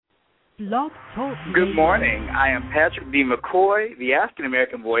Blog Talk Good morning. I am Patrick D. McCoy, the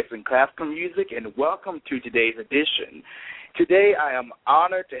African-American voice in classical music, and welcome to today's edition. Today I am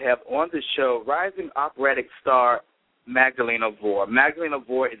honored to have on the show rising operatic star Magdalena Wór. Magdalena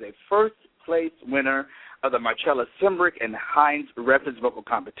Wór is a first-place winner of the Marcella, Sembrich, and Heinz Rehfuss vocal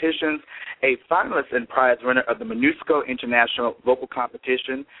competitions, a finalist and prize winner of the Moniuszko International Vocal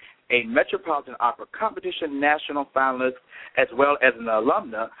Competition, a Metropolitan Opera Competition national finalist, as well as an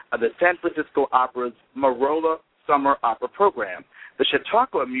alumna of the San Francisco Opera's Merola Summer Opera Program, the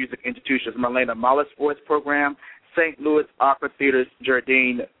Chautauqua Music Institution's Marlena Voice Program, St. Louis Opera Theater's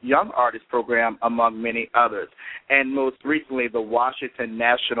Gerdine Young Artist Program, among many others, and most recently the Washington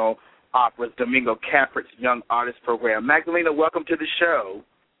National Opera's Domingo-Cafritz Young Artist Program. Magdalena, welcome to the show.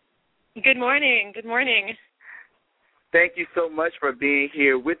 Good morning. Good morning. Thank you so much for being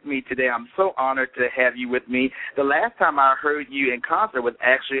here with me today. I'm so honored to have you with me. The last time I heard you in concert was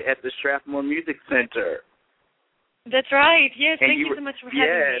actually at the Strathmore Music Center. That's right. Yes, thank you so much for having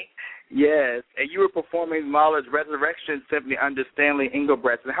me. Yes, and you were performing Mahler's Resurrection Symphony under Stanley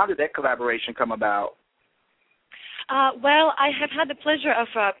Engelbrecht. And how did that collaboration come about? Well, I have had the pleasure of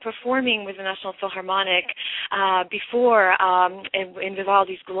performing with the National Philharmonic before in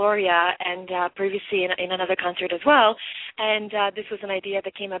Vivaldi's Gloria and previously in another concert as well. And this was an idea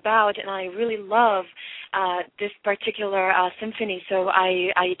that came about, and I really love this particular symphony, so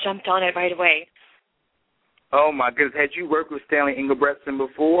I jumped on it right away. Oh, my goodness. Had you worked with Stanley Engelbrecht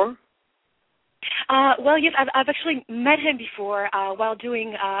before? Well, yes, I've actually met him before while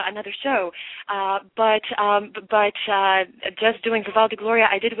doing another show, but just doing Vivaldi Gloria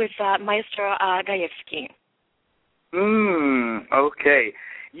I did with Maestro Gajewski. Okay.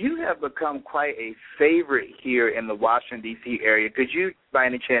 You have become quite a favorite here in the Washington, D.C. area. Could you, by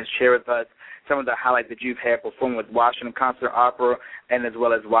any chance, share with us some of the highlights that you've had performing with Washington Concert Opera and as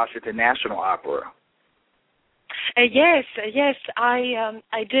well as Washington National Opera? Yes,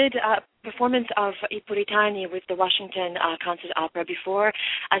 I did a performance of I Puritani with the Washington Concert Opera before,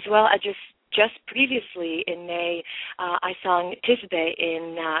 as well as just previously in May, I sang Tisbe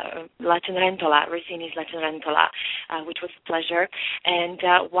in La Cenerentola, Rossini's La Cenerentola, which was a pleasure. And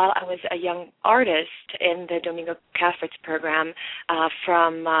while I was a young artist in the Domingo-Cafritz program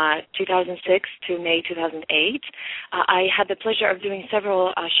from 2006 to May 2008, I had the pleasure of doing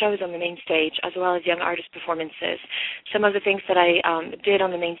several shows on the main stage, as well as young artist performances. Some of the things that I did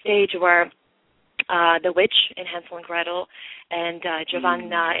on the main stage were The Witch in Hansel and Gretel, and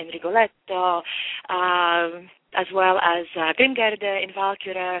Giovanna in Rigoletto, as well as Grimgerde in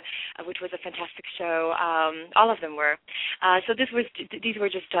Valkyrie, which was a fantastic show. All of them were. So these were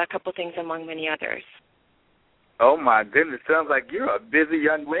just a couple things among many others. Oh, my goodness. Sounds like you're a busy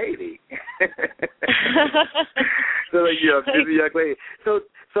young lady.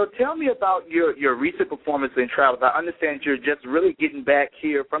 So tell me about your recent performance in travels. I understand you're just really getting back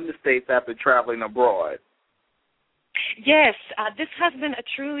here from the States after traveling abroad. Yes, this has been a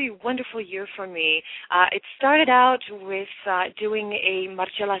truly wonderful year for me. It started out with doing a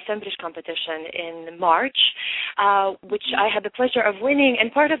Marcella Sembrich competition in March, which I had the pleasure of winning,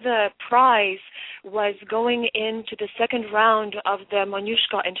 and part of the prize was going into the second round of the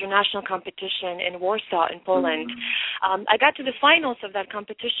Moniuszko International Competition in Warsaw in Poland. I got to the finals of that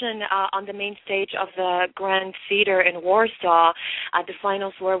competition on the main stage of the Grand Theater in Warsaw. The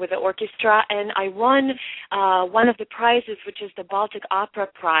finals were with the orchestra, and I won one of the prizes, which is the Baltic Opera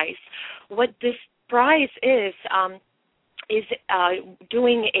Prize. What this prize is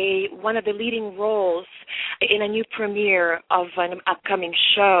doing one of the leading roles in a new premiere of an upcoming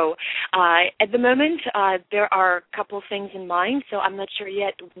show. At the moment, there are a couple of things in mind, so I'm not sure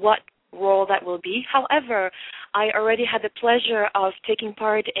yet what role that will be. However, I already had the pleasure of taking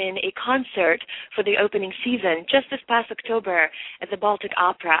part in a concert for the opening season just this past October at the Baltic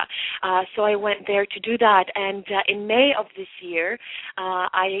Opera. So I went there to do that, and in May of this year,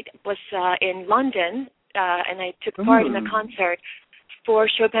 I was in London, and I took part in a concert for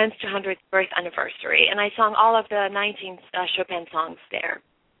Chopin's 200th birth anniversary, and I sang all of the 19 Chopin songs there.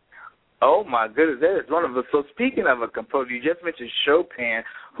 Oh, my goodness, that is wonderful. So speaking of a composer, you just mentioned Chopin.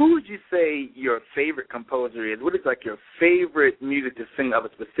 Who would you say your favorite composer is? What is like your favorite music to sing of a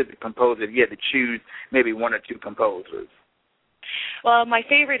specific composer if you had to choose maybe one or two composers? Well, my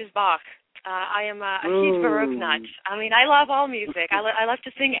favorite is Bach. I am a huge Baroque nut. I mean, I love all music. I love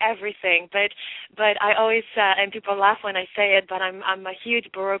to sing everything, but I always and people laugh when I say it, but I'm a huge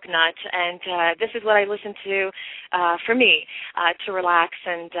Baroque nut, and this is what I listen to for me to relax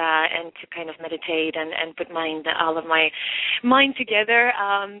and to kind of meditate and put all of my mind together.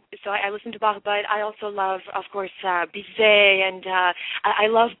 So I listen to Bach, but I also love, of course, Bizet, and I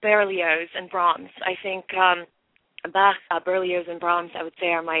love Berlioz and Brahms. I think Bach, Berlioz, and Brahms, I would say,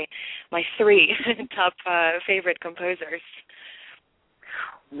 are my three top favorite composers.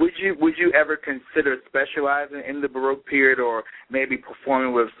 Would you ever consider specializing in the Baroque period, or maybe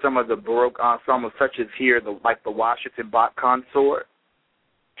performing with some of the Baroque ensembles, such as here, like the Washington Bach Consort?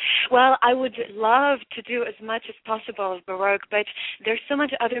 Well, I would love to do as much as possible of Baroque, but there's so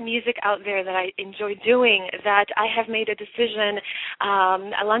much other music out there that I enjoy doing that I have made a decision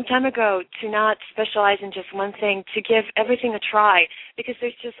a long time ago to not specialize in just one thing, to give everything a try, because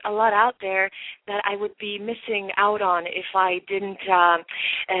there's just a lot out there that I would be missing out on if I didn't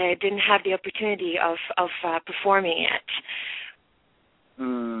have the opportunity of performing it.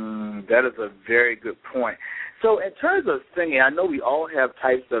 That is a very good point. So in terms of singing, I know we all have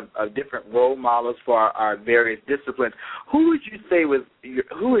types of different role models for our various disciplines. Who would you say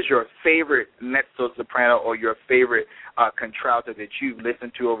who is your favorite mezzo-soprano or your favorite contralto that you've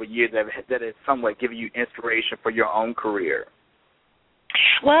listened to over years that has somewhat given you inspiration for your own career?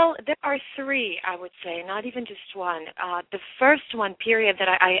 Well, there are three, I would say, not even just one. The first one, period, that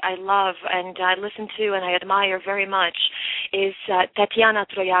I love and I listen to and I admire very much is Tatiana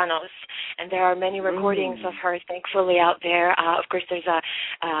Troyanos. And there are many recordings of her, thankfully, out there. Of course, there's a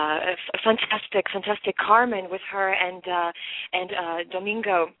fantastic Carmen with her and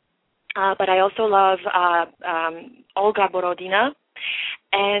Domingo. But I also love Olga Borodina.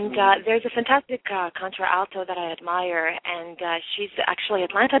 And there's a fantastic contralto that I admire, and she's actually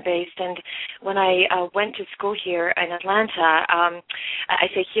Atlanta-based. And when I went to school here in Atlanta, I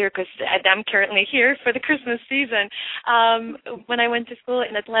say here because I'm currently here for the Christmas season. When I went to school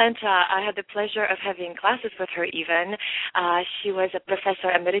in Atlanta, I had the pleasure of having classes with her even. She was a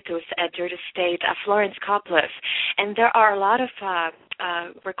professor emeritus at Georgia State, Florence Copleff. And there are a lot of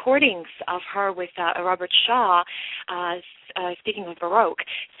recordings of her with Robert Shaw, speaking of Baroque.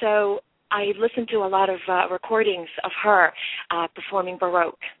 So I listened to a lot of recordings of her performing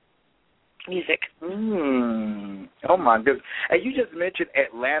Baroque music. Oh, my goodness. And you just mentioned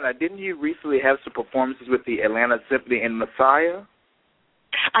Atlanta. Didn't you recently have some performances with the Atlanta Symphony in Messiah?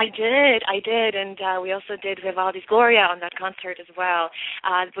 I did, and we also did Vivaldi's Gloria on that concert as well.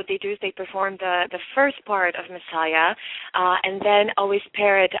 What they do is they perform the first part of Messiah, and then always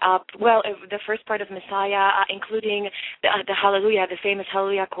pair it up, the first part of Messiah, including the Hallelujah, the famous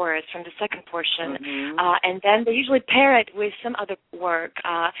Hallelujah chorus from the second portion, and then they usually pair it with some other work.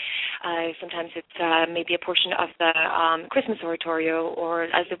 Sometimes it's maybe a portion of the Christmas oratorio, or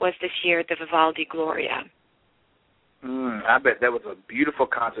as it was this year, the Vivaldi Gloria. I bet that was a beautiful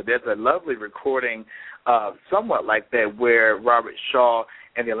concert. There's a lovely recording, somewhat like that, where Robert Shaw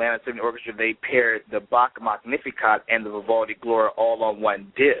and the Atlanta Symphony Orchestra, they paired the Bach Magnificat and the Vivaldi Gloria all on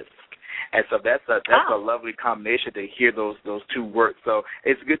one disc. And so that's a lovely combination to hear those two works. So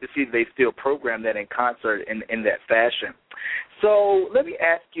it's good to see they still program that in concert in that fashion. So let me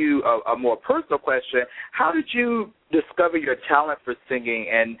ask you a more personal question. How did you discover your talent for singing,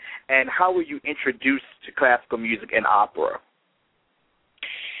 and how were you introduced to classical music and opera?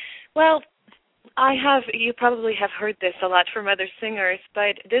 Well, you probably have heard this a lot from other singers,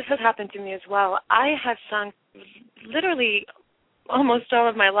 but this has happened to me as well. I have sung literally almost all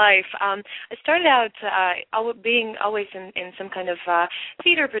of my life. I started out being always in some kind of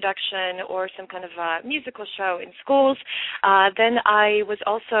theater production or some kind of musical show in schools. Then I was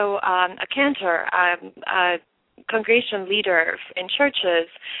also a cantor, a congregation leader in churches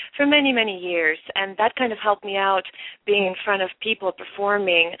for many, many years, and that kind of helped me out being in front of people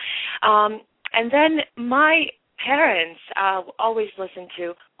performing. And then my parents always listened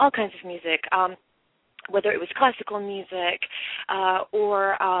to all kinds of music. Whether it was classical music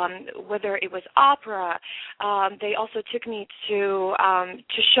or whether it was opera. They also took me to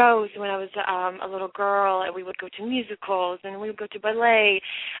shows when I was a little girl, and we would go to musicals and we would go to ballet.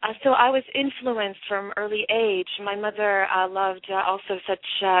 So I was influenced from early age. My mother loved also such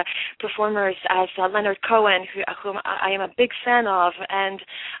performers as Leonard Cohen, whom I am a big fan of, and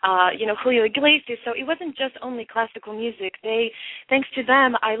Julio Iglesias. So it wasn't just only classical music. Thanks to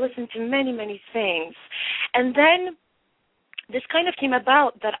them, I listened to many, many things. And then this kind of came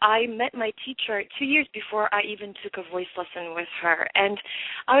about that I met my teacher 2 years before I even took a voice lesson with her. And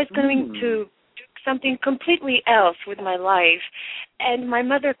I was going to something completely else with my life. And my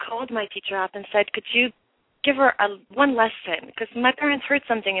mother called my teacher up and said, could you give her one lesson? Because my parents heard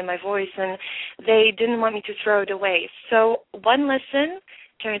something in my voice and they didn't want me to throw it away. So one lesson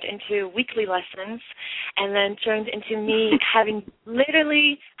turned into weekly lessons, and then turned into me having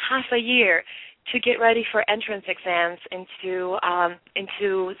literally half a year to get ready for entrance exams into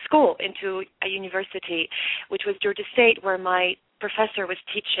school, into a university, which was Georgia State, where my professor was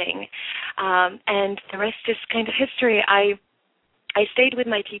teaching. And the rest is kind of history. I stayed with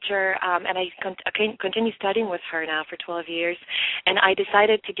my teacher, and I continue studying with her now for 12 years, and I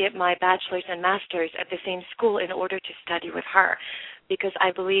decided to get my bachelor's and master's at the same school in order to study with her, because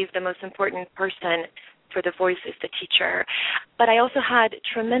I believe the most important person for the voice is the teacher. But I also had a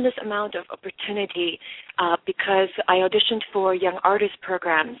tremendous amount of opportunity because I auditioned for young artist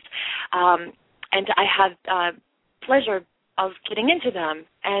programs, and I had pleasure of getting into them,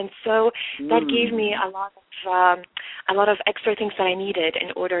 and so that gave me a lot of extra things that I needed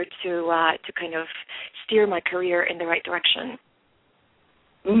in order to kind of steer my career in the right direction.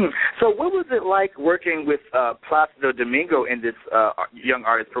 So what was it like working with Placido Domingo in this young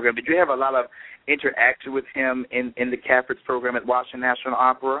artist program? Did you have a lot of interaction with him in the Cafritz program at Washington National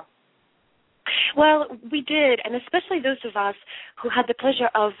Opera? Well, we did, and especially those of us who had the pleasure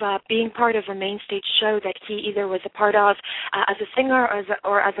of being part of a main stage show that he either was a part of as a singer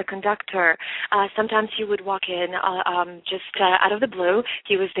or as a conductor. Sometimes he would walk in just out of the blue.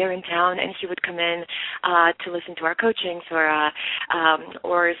 He was there in town, and he would come in to listen to our coachings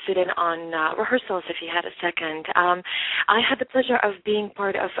or sit in on rehearsals if he had a second. I had the pleasure of being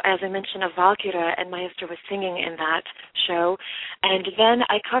part of, as I mentioned, of Valkyria, and Maestro was singing in that show. And then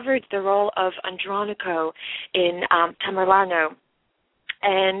I covered the role of Andronico in Tamerlano,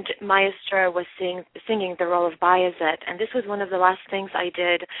 and Maestro was singing the role of Bayezid, and this was one of the last things I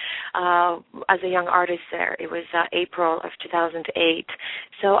did as a young artist there. It was April of 2008,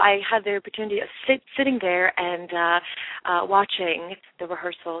 so I had the opportunity of sitting there and watching the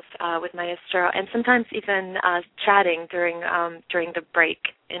rehearsals with Maestro, and sometimes even chatting during the break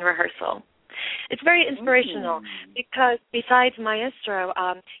in rehearsal. It's very inspirational because besides Maestro,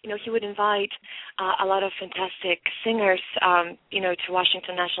 he would invite a lot of fantastic singers, to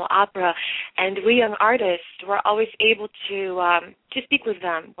Washington National Opera, and we young artists were always able to speak with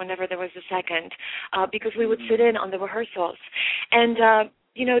them whenever there was a second, because we would sit in on the rehearsals. And,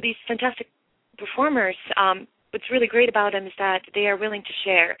 these fantastic performers, what's really great about them is that they are willing to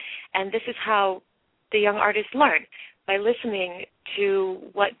share, and this is how the young artists learn, by listening to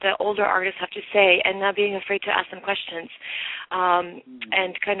what the older artists have to say and not being afraid to ask them questions,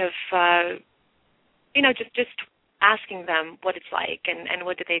 and kind of, just asking them what it's like and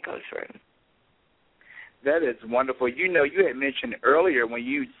what did they go through. That is wonderful. You had mentioned earlier when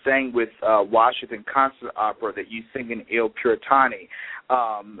you sang with Washington Concert Opera that you sing in Il Puritani.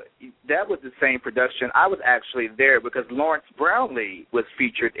 That was the same production. I was actually there because Lawrence Brownlee was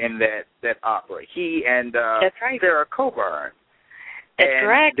featured in that opera. He and That's right. Sarah Coburn. That's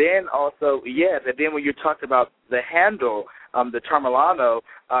correct. Then also, yes, and then when you talked about the Handel, the Tamerlano,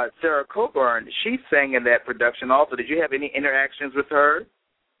 Sarah Coburn, she sang in that production also. Did you have any interactions with her?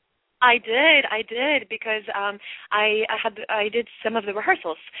 I did because I did some of the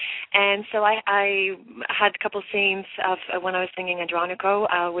rehearsals, and so I had a couple scenes of when I was singing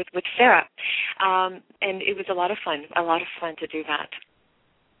Andronico with Sarah, and it was a lot of fun to do that.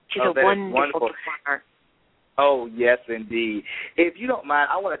 She's a wonderful performer. Oh, yes, indeed. If you don't mind,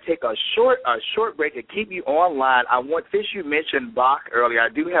 I want to take a short break and keep you online. Since you mentioned Bach earlier, I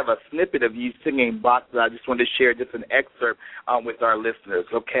do have a snippet of you singing Bach that I just wanted to share just an excerpt with our listeners,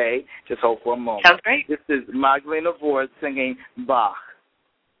 okay? Just hold for a moment. Sounds great. This is Magdalena Wór singing Bach.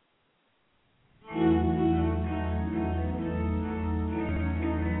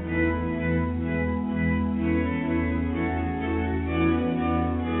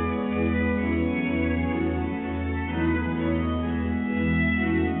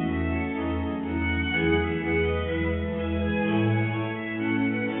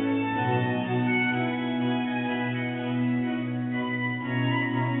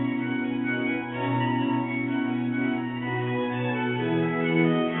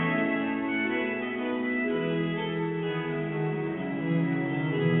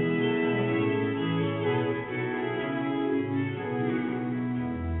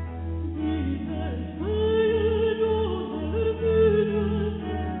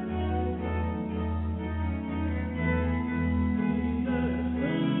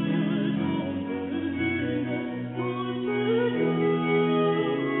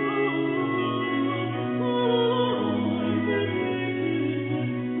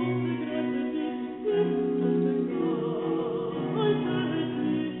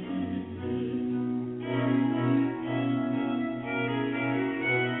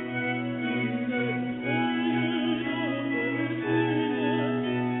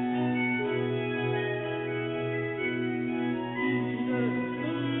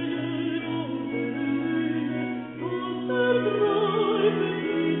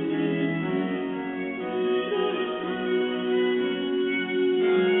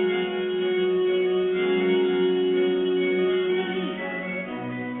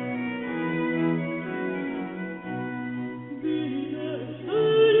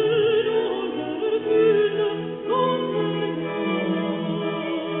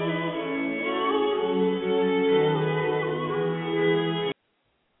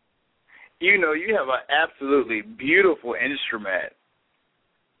 you have an absolutely beautiful instrument.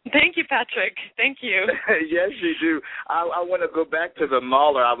 Thank you, Patrick. Thank you. Yes, you do. I want to go back to the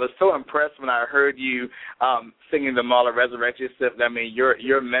Mahler. I was so impressed when I heard you singing the Mahler Resurrection Symphony. I mean,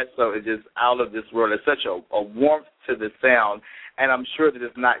 your mezzo is just out of this world. It's such a warmth to the sound, and I'm sure that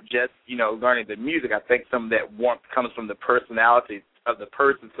it's not just, learning the music. I think some of that warmth comes from the personality of the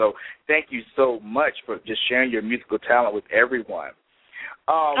person. So thank you so much for just sharing your musical talent with everyone.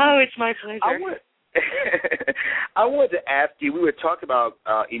 It's my pleasure. I wanted to ask you, we were talking about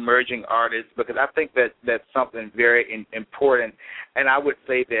emerging artists because I think that's something very important, and I would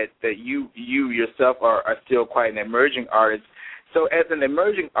say that you yourself are still quite an emerging artist. So as an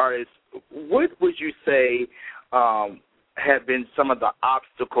emerging artist, what would you say have been some of the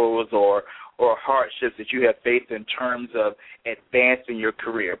obstacles or hardships that you have faced in terms of advancing your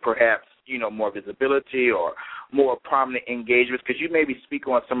career, perhaps, more visibility or more prominent engagements? Could you maybe speak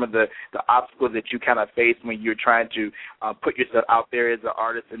on some of the obstacles that you kind of face when you're trying to put yourself out there as an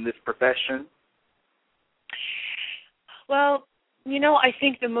artist in this profession? Well, I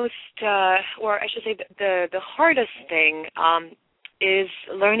think the most, or I should say the hardest thing is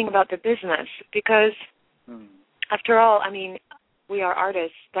learning about the business because, after all, I mean, we are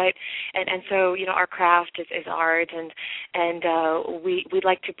artists, but and so our craft is art, and we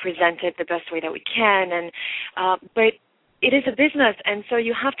like to present it the best way that we can, and but it is a business, and so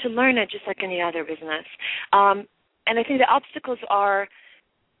you have to learn it just like any other business. And I think the obstacles are,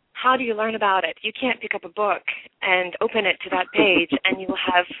 how do you learn about it? You can't pick up a book and open it to that page, and you will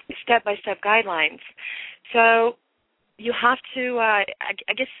have step-by-step guidelines. So you have to, I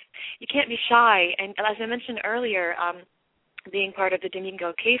guess, you can't be shy, and as I mentioned earlier, being part of the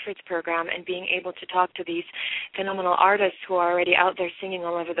Domingo-Cafritz program and being able to talk to these phenomenal artists who are already out there singing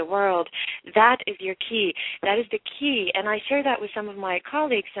all over the world, that is your key. That is the key. And I share that with some of my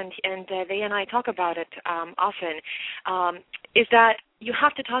colleagues, and they and I talk about it often, is that you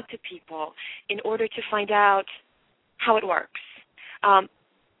have to talk to people in order to find out how it works.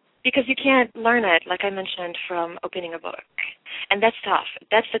 Because you can't learn it, like I mentioned, from opening a book. And that's tough.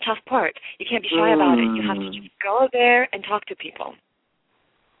 That's the tough part. You can't be shy about it. You have to just go there and talk to people.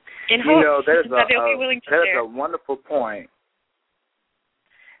 In hopes that they'll be willing to share. That's a wonderful point.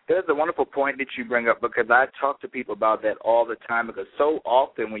 There's a wonderful point that you bring up, because I talk to people about that all the time, because so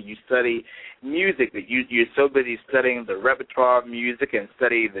often when you study music, that you're so busy studying the repertoire of music and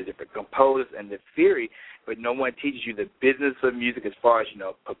studying the different composers and the theory, but no one teaches you the business of music as far as,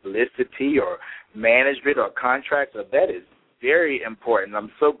 publicity or management or contracts. So that is very important.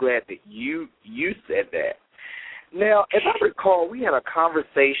 I'm so glad that you said that. Now, if I recall, we had a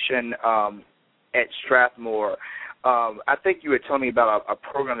conversation at Strathmore. I think you were telling me about a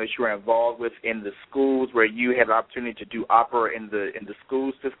program that you were involved with in the schools, where you had the opportunity to do opera in the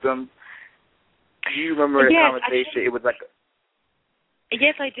school system. Do you remember the conversation? It was like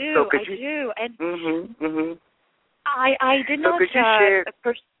yes, I do. So I do. And I did not. Could you share?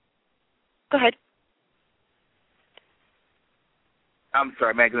 Go ahead. I'm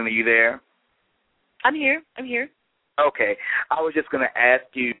sorry, Magdalena, are you there? I'm here. Okay. I was just going to ask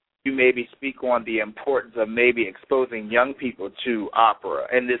you maybe speak on the importance of maybe exposing young people to opera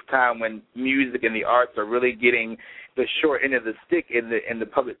in this time when music and the arts are really getting the short end of the stick in the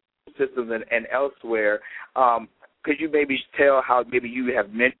public systems and elsewhere. Could you maybe tell how maybe you have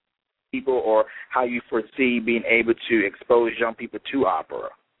mentored people, or how you foresee being able to expose young people to opera?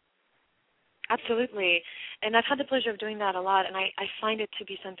 Absolutely. And I've had the pleasure of doing that a lot, and I find it to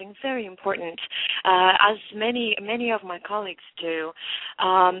be something very important, as many of my colleagues do.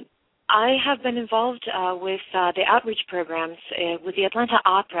 I have been involved with the outreach programs with the Atlanta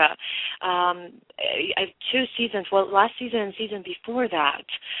Opera. I have 2 seasons. Well, last season and season before that,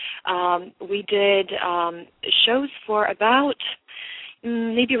 we did shows for about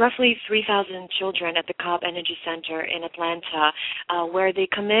maybe roughly 3,000 children at the Cobb Energy Center in Atlanta, where they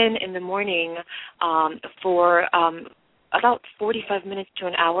come in the morning for about 45 minutes to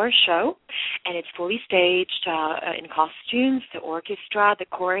an hour show, and it's fully staged in costumes, the orchestra, the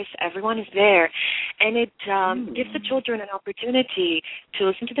chorus, everyone is there, and it gives the children an opportunity to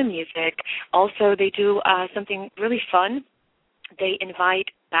listen to the music. Also, they do something really fun. They invite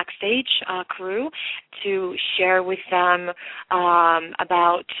backstage crew to share with them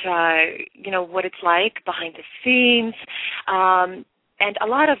about what it's like behind the scenes. And a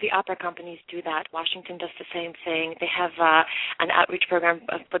lot of the opera companies do that. Washington does the same thing. They have an outreach program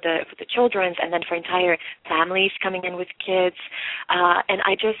for the children's, and then for entire families coming in with kids. And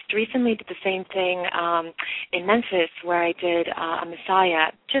I just recently did the same thing in Memphis, where I did a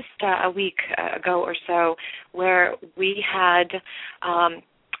Messiah just a week ago or so, where we had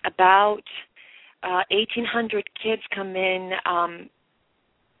about 1,800 kids come in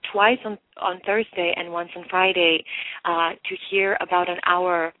twice on Thursday and once on Friday to hear about an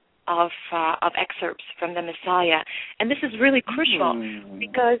hour of excerpts from the Messiah. And this is really crucial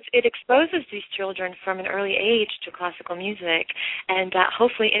because it exposes these children from an early age to classical music and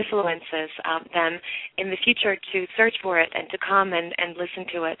hopefully influences them in the future to search for it and to come and listen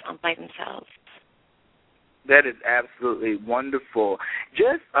to it by themselves. That is absolutely wonderful.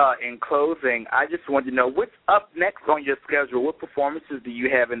 Just in closing, I just want to know what's up next on your schedule. What performances do you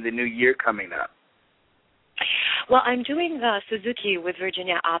have in the new year coming up? Well, I'm doing Suzuki with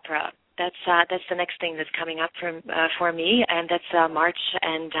Virginia Opera. That's the next thing that's coming up for me, and that's March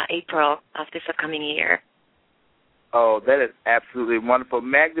and April of this upcoming year. Oh, that is absolutely wonderful.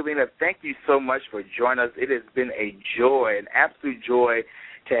 Magdalena, thank you so much for joining us. It has been a joy, an absolute joy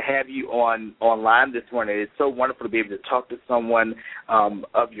to have you online this morning. It's so wonderful to be able to talk to someone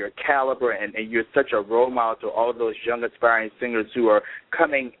of your caliber, and you're such a role model to all of those young aspiring singers who are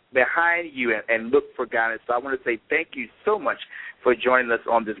coming behind you and look for guidance. So I want to say thank you so much for joining us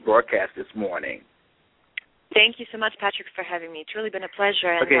on this broadcast this morning. Thank you so much, Patrick, for having me. It's really been a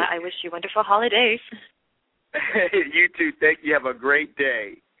pleasure, and I wish you wonderful holidays. You too. Thank you. Have a great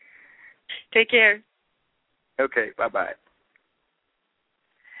day. Take care. Okay, bye-bye.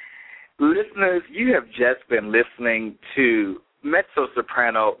 Listeners, you have just been listening to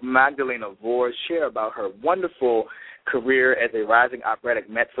mezzo-soprano Magdalena Wór share about her wonderful career as a rising operatic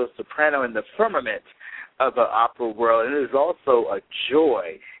mezzo-soprano in the firmament of the opera world. And it is also a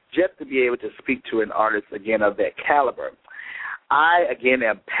joy just to be able to speak to an artist, again, of that caliber. I, again,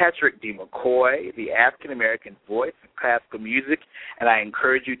 am Patrick D. McCoy, the African-American voice in classical music, and I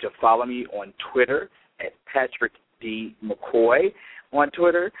encourage you to follow me on Twitter at Patrick D. McCoy on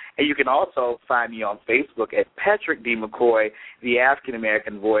Twitter, and you can also find me on Facebook at Patrick D. McCoy, the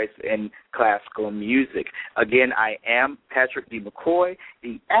African-American voice in classical music. Again, I am Patrick D. McCoy,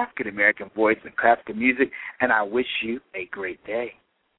 the African-American voice in classical music, and I wish you a great day.